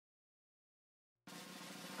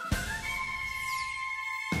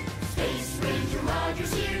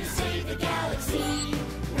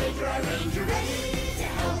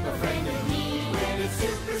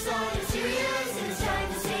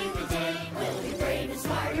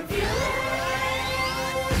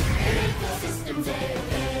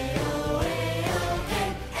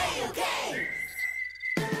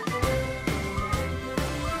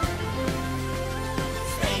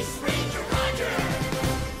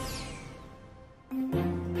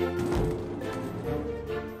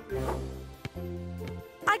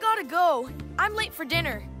go. I'm late for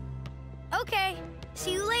dinner. Okay,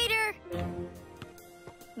 see you later.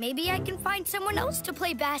 Maybe I can find someone else to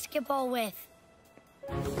play basketball with.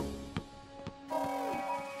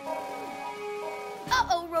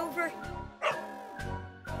 Uh-oh, Rover.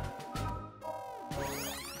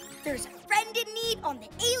 There's a friend in need on the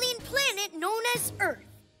alien planet known as Earth.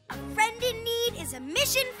 A friend in need is a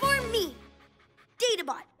mission for me.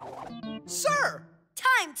 Databot. Sir!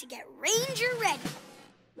 Time to get Ranger ready.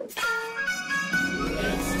 It's time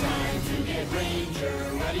to get Ranger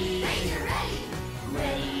ready. Ranger ready.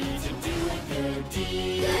 Ready to do a good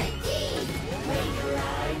deed. Good deed. Ranger,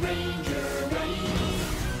 Ranger ready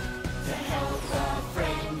to help a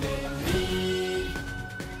friend in need.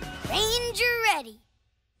 Ranger ready.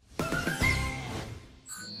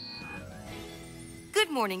 Good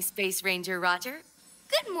morning, Space Ranger Roger.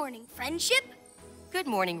 Good morning, Friendship. Good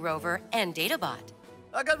morning, Rover and Databot.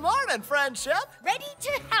 Good morning, Friendship. Ready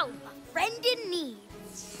to help a friend in need.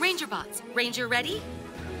 Ranger Bots, Ranger ready?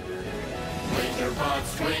 Ranger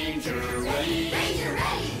Bots, Ranger ready. Ranger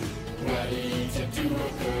ready. Ready to do a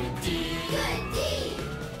good deed. Good deed.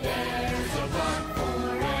 There's a bot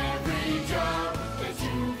for every job that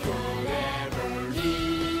you could ever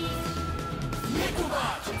need. Nickel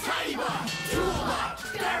bot, tiny bot, tool bot,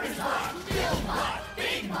 garbage bot, build bot,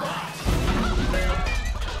 big bot.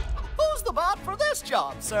 Who's the bot for this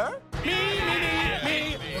job, sir?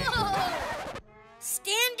 Me. Whoa!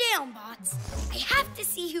 Stand down, bots. I have to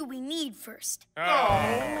see who we need first.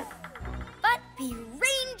 Oh. But be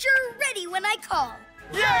Ranger ready when I call.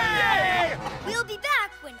 Yay! We'll be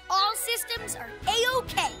back when all systems are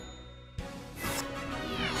A-OK.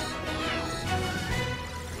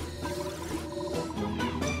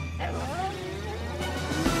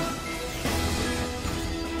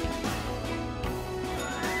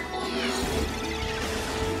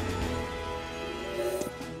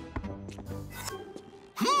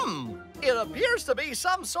 It appears to be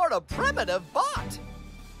some sort of primitive bot.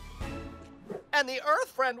 And the Earth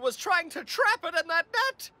friend was trying to trap it in that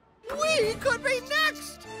net. We could be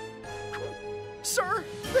next! Sir,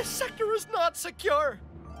 this sector is not secure.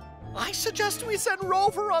 I suggest we send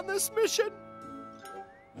Rover on this mission.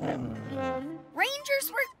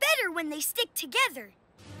 Rangers work better when they stick together.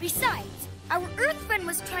 Besides, our Earth friend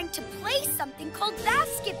was trying to play something called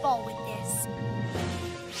basketball with this.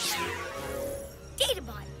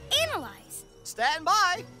 Databot, analyze. Stand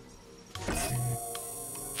by.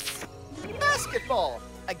 Basketball,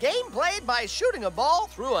 a game played by shooting a ball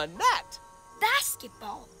through a net.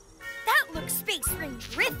 Basketball? That looks Space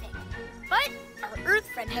Rangerific. But our Earth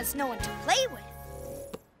friend has no one to play with.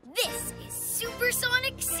 This is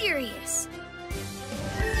Supersonic Sirius.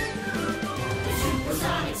 The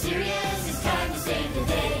Supersonic Sirius, it's time to save the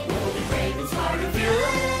day. We'll be brave and smart and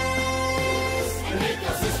fearless and make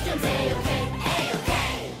your systems A-OK, A-OK.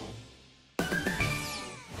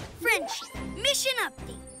 Friendship, mission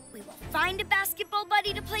update. We will find a basketball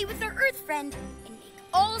buddy to play with our Earth friend and make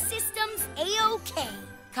all systems A-OK.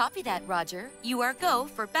 Copy that, Roger. You are go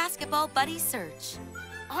for basketball buddy search.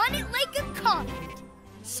 On it like a comet.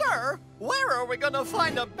 Sir, where are we going to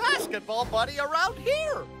find a basketball buddy around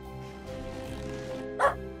here?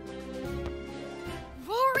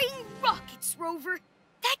 Roaring rockets, Rover.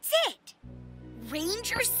 That's it.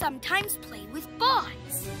 Rangers sometimes play with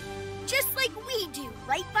bots. Just like we do,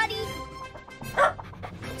 right, buddy?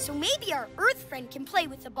 So maybe our Earth friend can play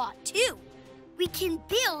with a bot, too. We can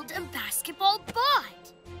build a basketball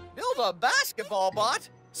bot. Build a basketball bot?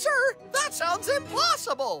 Sir, that sounds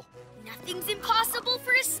impossible. Nothing's impossible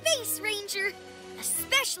for a Space Ranger.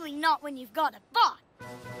 Especially not when you've got a bot.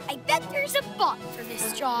 I bet there's a bot for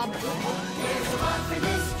this job. There's a bot for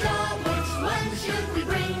this job. Which one should we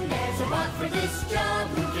bring? There's a bot for this job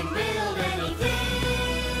who can build anything.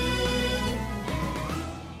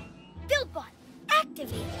 Build bot,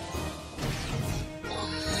 activate.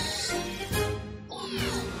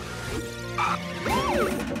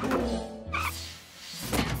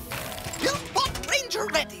 BuildBot Ranger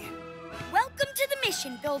ready. Welcome to the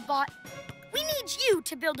mission, BuildBot. We need you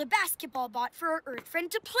to build a basketball bot for our Earth friend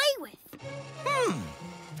to play with.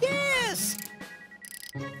 Yes.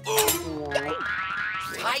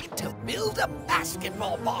 Time to build a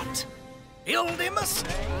basketball bot. Buildimus,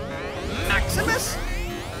 Maximus,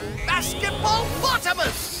 Basketball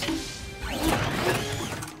Bottomus.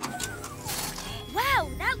 Wow,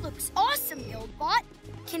 that looks awesome, BuildBot.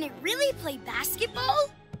 Can it really play basketball?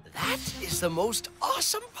 That is the most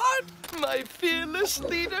awesome part, my fearless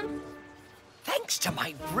leader. Thanks to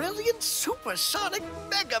my brilliant supersonic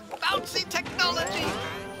mega bouncy technology.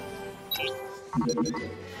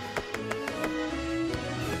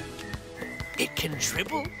 It can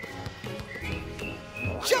dribble,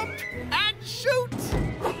 jump, and shoot!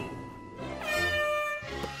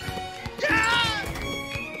 Yeah!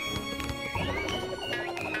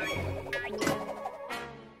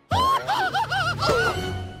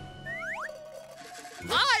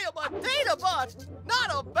 I am a data bot, not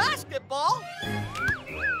a basketball!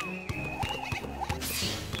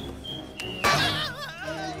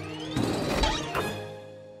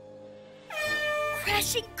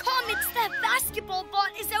 Crashing comets, that basketball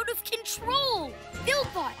bot is out of control!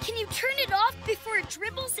 WildBot, can you turn it off before it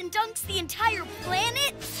dribbles and dunks the entire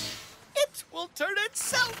planet? It will turn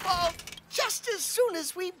itself off just as soon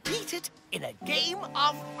as we beat it in a game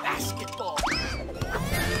of basketball.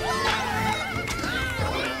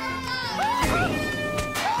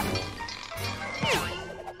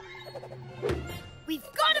 We've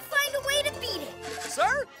got to find a way to beat it.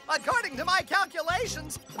 Sir, according to my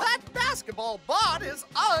calculations, that basketball bot is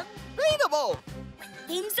unbeatable. When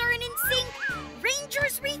things aren't in sync,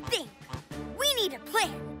 Rangers rethink. We need a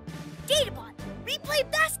plan. Databot, replay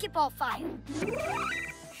basketball file.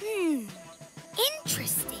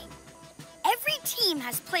 Interesting. Every team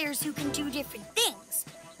has players who can do different things,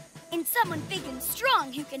 and someone big and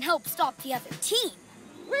strong who can help stop the other team.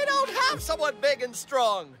 We don't have someone big and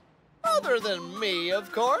strong. Other than me,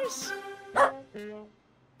 of course. We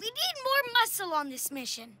need more muscle on this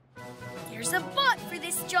mission. There's a bot for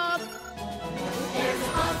this job. There's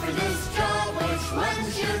a bot for this job, which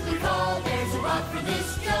one should we call? There's a bot for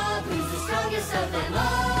this job, who's the strongest of them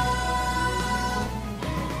all?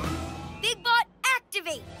 Big bot,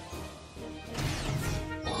 activate.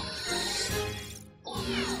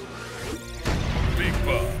 Big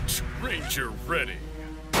box, Ranger ready.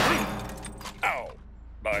 Ow!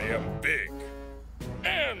 I am big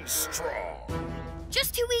and strong.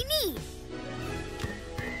 Just who we need.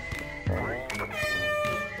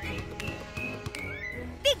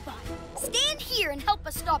 Big bot, stand here and help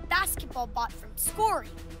us stop basketball bot from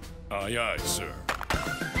scoring. Aye, aye, sir.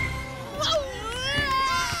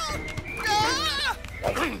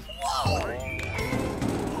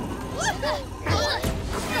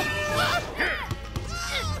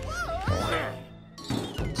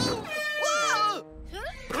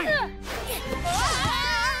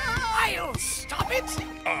 I'll stop it.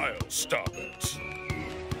 I'll stop it.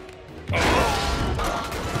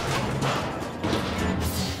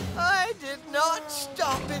 I did not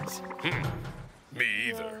stop it. Me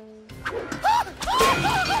either.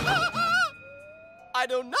 I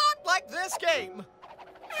do not like this game.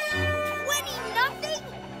 20-0?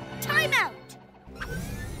 Timeout.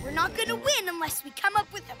 We're not gonna win unless we come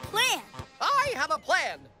up with a plan. I have a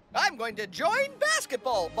plan. I'm going to join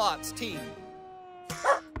Basketball Bot's team.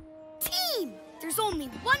 Team! There's only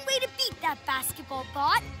one way to beat that basketball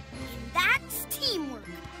bot, and that's teamwork.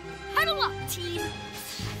 Huddle up, team.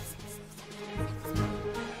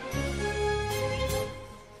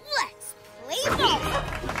 Let's play ball.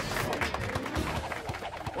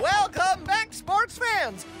 Welcome back, sports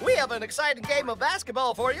fans. We have an exciting game of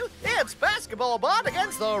basketball for you. It's Basketball Bot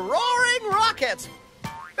against the Roaring Rockets.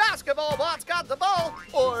 Basketball Bot's got the ball,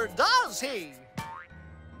 or does he?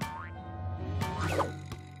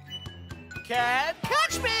 Can't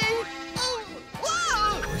catch me! Oh,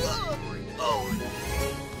 whoa, oh.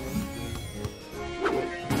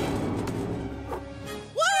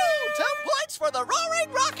 Woo! 2 points for the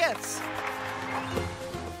Roaring Rockets!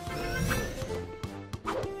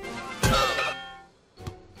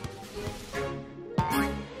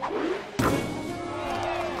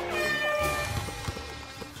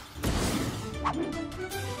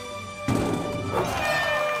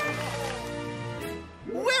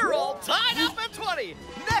 We're all tied up at 20.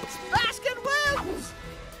 Next basket wins.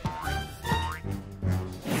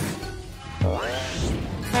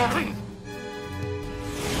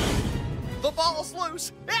 The ball's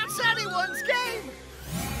loose. It's anyone's game.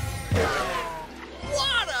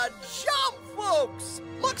 What a jump, folks.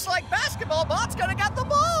 Looks like Basketball Bot's gonna get the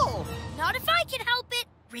ball. Not if I can help it.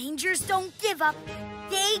 Rangers don't give up.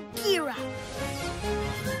 They gear up.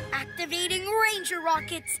 Activating Ranger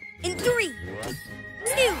Rockets in 3,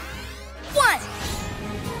 2, 1.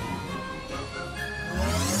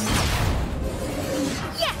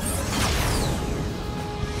 Yes!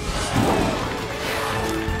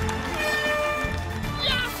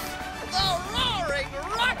 Yes! The Roaring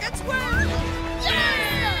Rockets win!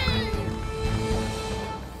 Yay!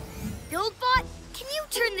 WildBot, can you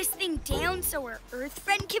turn this thing down so our Earth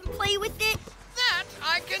friend can play with it? That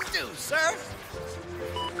I can do, sir.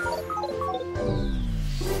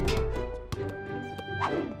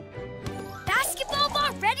 Basketball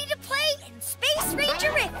bot ready to play in Space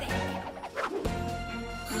Rangerific.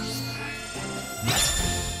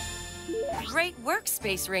 Great work,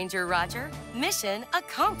 Space Ranger Roger. Mission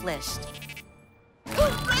accomplished.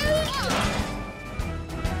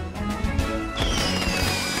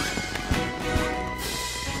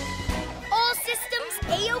 All systems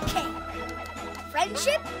A-OK.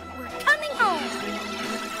 Friendship, we're coming home.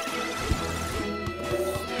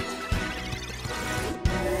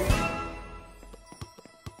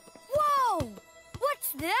 Whoa!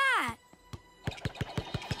 What's that?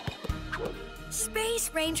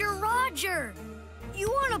 Space Ranger Roger! You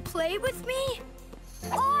want to play with me?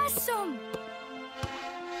 Awesome!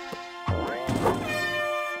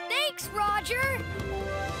 Thanks, Roger!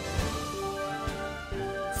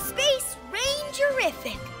 Space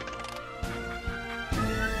Rangerific!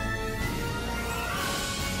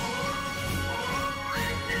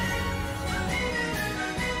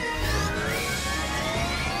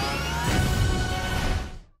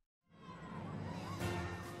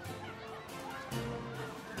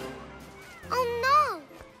 Oh no!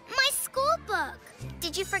 My school book!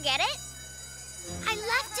 Did you forget it? I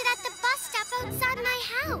left it at the bus stop outside my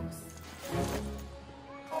house.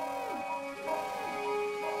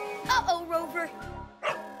 Uh-oh, Rover.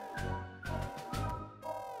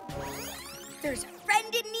 There's a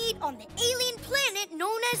friend in need on the alien planet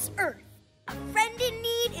known as Earth. A friend in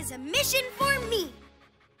need is a mission for me.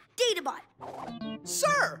 Databot,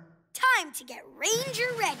 Sir! time to get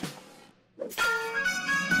Ranger ready. It's time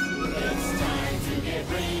to get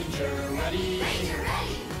Ranger ready. Ranger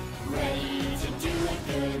ready. Ready to do a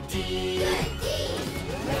good deed. Good deed.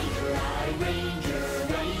 Ranger, Ranger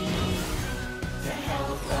ready to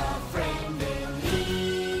help a friend in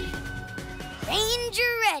need.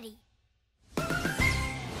 Ranger ready.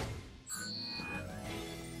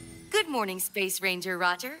 Good morning, Space Ranger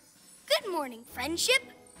Roger. Good morning, friendship.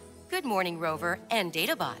 Good morning, Rover and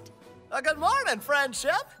Databot. Good morning,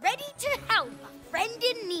 friendship. Ready to help a friend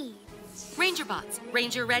in need. Ranger Bots,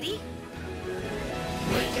 Ranger ready?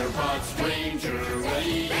 Ranger Bots, Ranger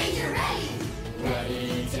ready. Ranger ready.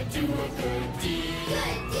 Ready to do a good deed.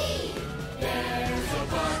 Good deed. There's a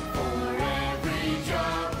bot for every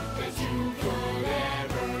job that you could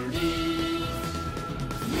ever need.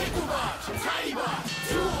 Nickel bot, tiny bot,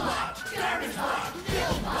 tool bot, garbage bot,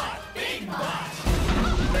 build bot, big bot.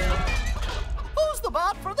 Who's the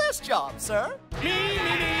bot for this job, sir?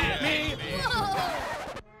 Me. Whoa!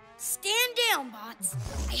 Stand down, bots.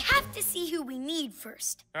 I have to see who we need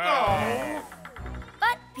first. Oh.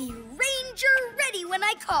 But be Ranger ready when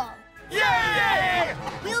I call. Yay!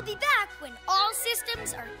 We'll be back when all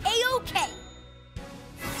systems are A-OK.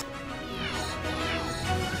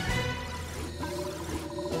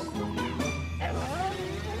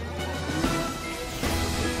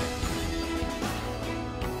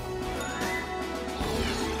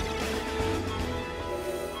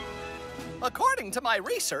 According to my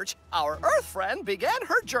research, our Earth friend began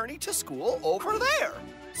her journey to school over there.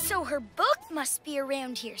 So her book must be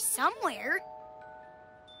around here somewhere.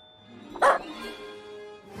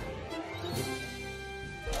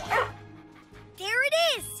 There it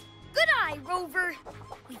is! Good eye, Rover.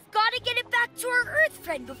 We've got to get it back to our Earth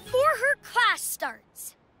friend before her class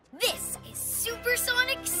starts. This is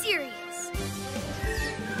Supersonic Sirius.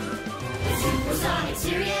 Supersonic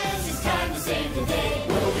Sirius, it's time to save the day.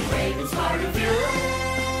 We'll be brave and smart and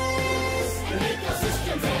fearless, and make those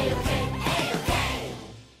systems A-OK, A-OK.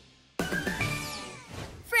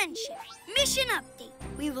 Friendship, mission update.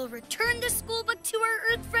 We will return the school book to our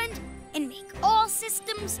Earth friend and make all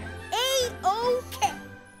systems A-OK.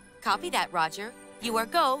 Copy that, Roger. You are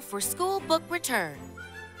go for school book return.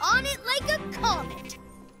 On it like a comet.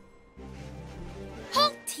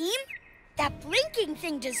 Halt, team. That blinking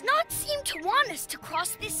thing does not seem to want us to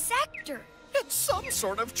cross this sector. It's some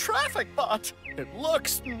sort of traffic bot. It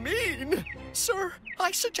looks mean. Sir,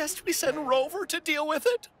 I suggest we send Rover to deal with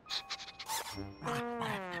it.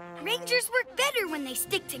 Rangers work better when they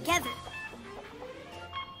stick together.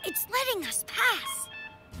 It's letting us pass.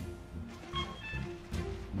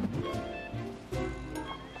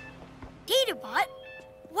 Databot,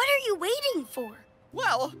 what are you waiting for?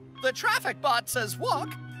 Well, the traffic bot says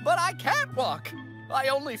walk, but I can't walk. I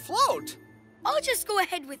only float. I'll just go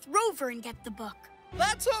ahead with Rover and get the book.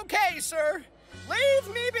 That's okay, sir. Leave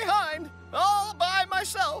me behind, all by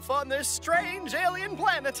myself on this strange alien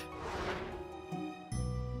planet.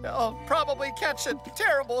 I'll probably catch a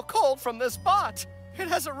terrible cold from this bot. It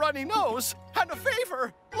has a runny nose and a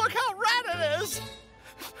fever. Look how red it is.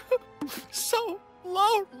 So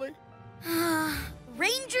lonely.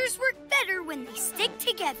 Rangers work better when they stick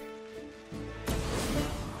together.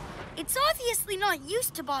 It's obviously not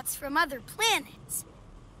used to bots from other planets.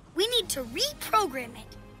 We need to reprogram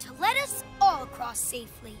it to let us all cross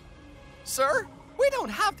safely. Sir, we don't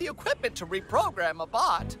have the equipment to reprogram a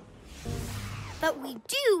bot. But we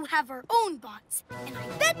do have our own bots, and I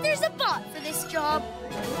bet there's a bot for this job.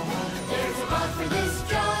 There's a bot for this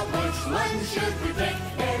job, which one should we pick?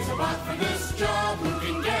 There's a bot for this job who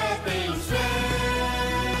can get things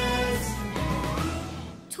fixed.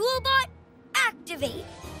 Toolbot, activate.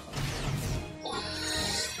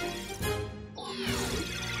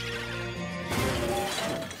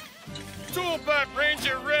 Toolbot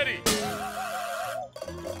Ranger ready.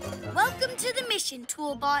 Welcome to the mission,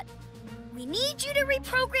 Toolbot. We need you to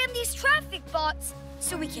reprogram these traffic bots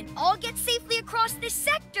so we can all get safely across this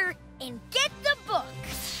sector and get the book.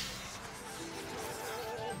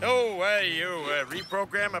 Oh, you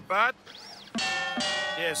reprogram a bot?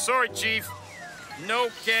 Yeah, sorry, Chief. No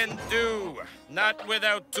can do. Not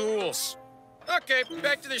without tools. Okay,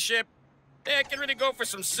 back to the ship. Hey, I can really go for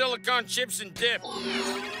some silicon chips and dip.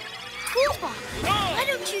 Toolbot, why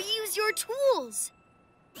don't you use your tools?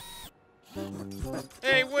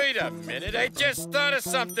 Hey, wait a minute. I just thought of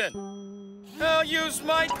something. I'll use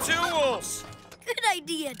my tools. Good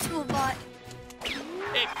idea, Toolbot.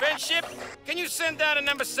 Hey, Friendship, can you send out a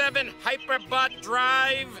number 7 Hyperbot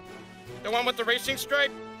Drive? The one with the racing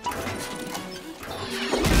stripe?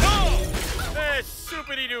 Oh!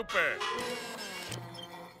 Soupity-dooper.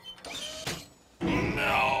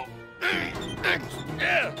 No.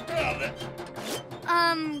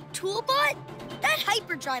 Toolbot? That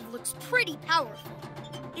hyperdrive looks pretty powerful.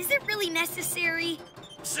 Is it really necessary?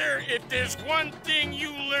 Sir, if there's one thing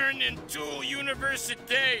you learn in Tool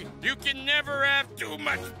University, you can never have too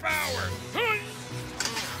much power.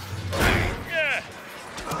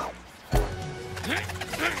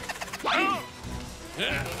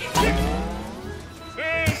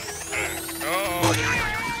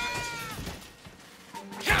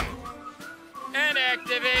 And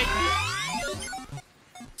activate.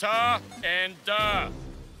 Ta and da.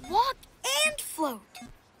 Walk and float.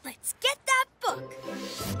 Let's get that book.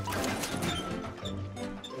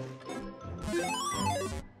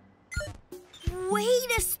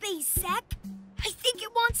 Wait a space sec. I think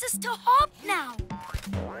it wants us to hop now.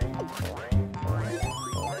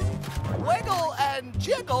 Wiggle and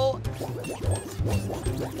jiggle.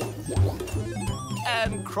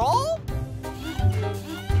 And crawl?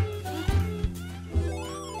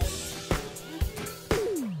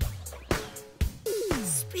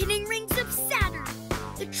 Spinning rings of Saturn.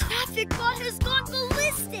 The traffic bot has gone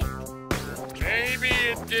ballistic. Maybe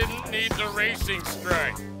it didn't need the racing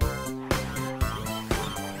stripe.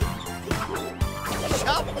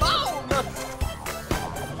 Shaboom!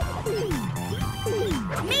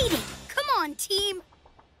 Made it! Come on, team.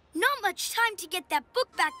 Not much time to get that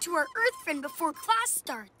book back to our Earth friend before class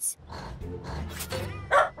starts.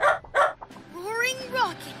 Roaring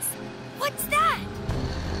rockets. What's that?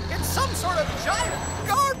 It's some sort of giant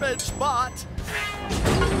garbage bot.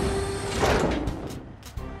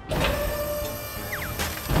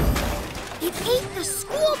 It ate the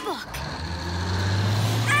school book.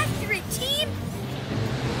 After it, team.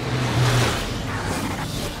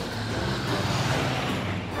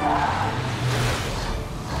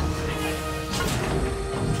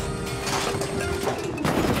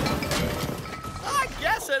 I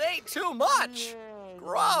guess it ate too much.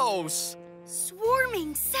 Gross.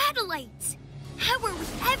 Swarming satellites. How are we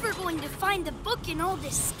ever going to find the book and all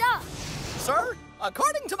this stuff? Sir,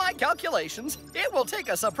 according to my calculations, it will take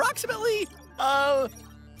us approximately,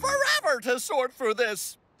 forever to sort through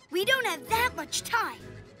this. We don't have that much time,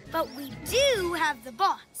 but we do have the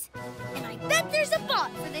bots. And I bet there's a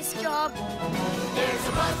bot for this job. There's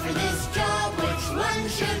a bot for this job, which one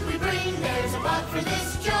should we bring? There's a bot for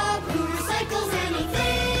this job who recycles anything.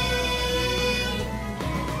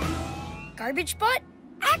 Garbage bot,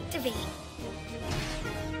 activate.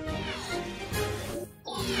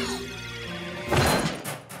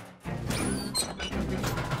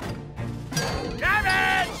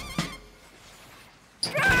 Garbage!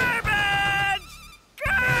 Garbage!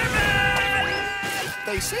 Garbage!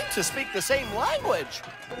 They seem to speak the same language.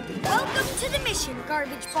 Welcome to the mission,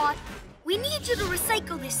 Garbage Bot. We need you to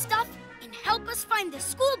recycle this stuff and help us find the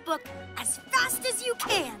school book as fast as you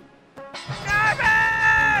can.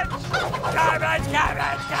 Garbage! Garbage,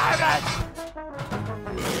 garbage, garbage!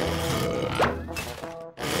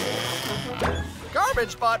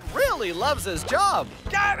 Garbage Bot really loves his job.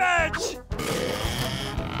 Garbage!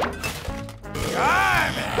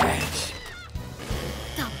 Garbage!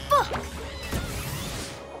 The book.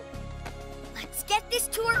 Let's get this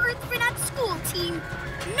to our Earth friend at school, team.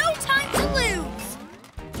 No time to lose.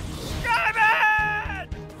 Garbage!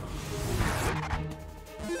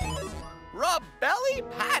 Rub belly,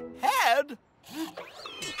 pat head.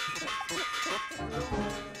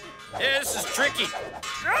 tricky.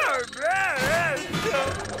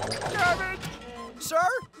 Sir,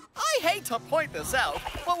 I hate to point this out,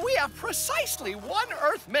 but we have precisely 1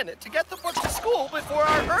 Earth minute to get the book to school before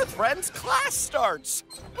our Earth Friends class starts.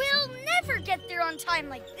 We'll never get there on time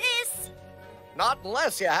like this. Not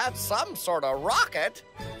unless you have some sort of rocket.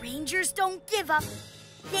 Rangers don't give up.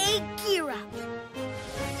 They gear up.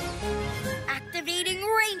 Activating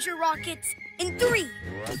Ranger rockets in 3,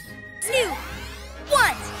 2,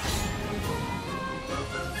 1.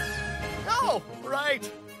 Oh, right.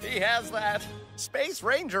 He has that. Space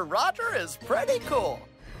Ranger Roger is pretty cool.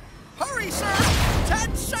 Hurry, sir!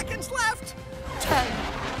 10 seconds left! 10,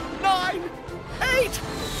 9, 8,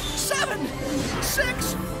 7,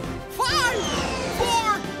 6, 5,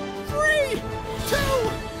 4, 3, 2,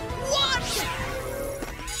 1!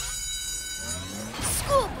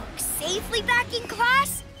 Schoolbook safely back in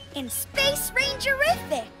class in Space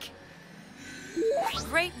Rangerific.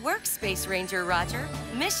 Great work, Space Ranger Roger.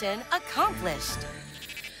 Mission accomplished.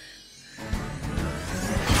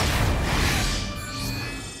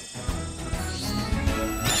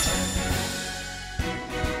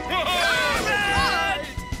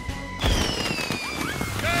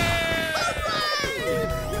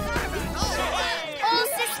 All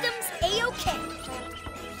systems A-OK.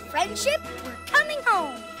 Friendship, we're coming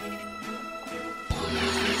home.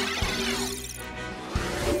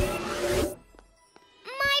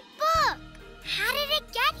 My book! How did it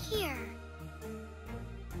get here?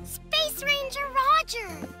 Space Ranger Roger,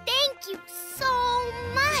 thank you so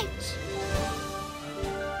much!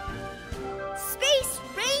 Space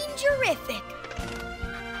Rangerific.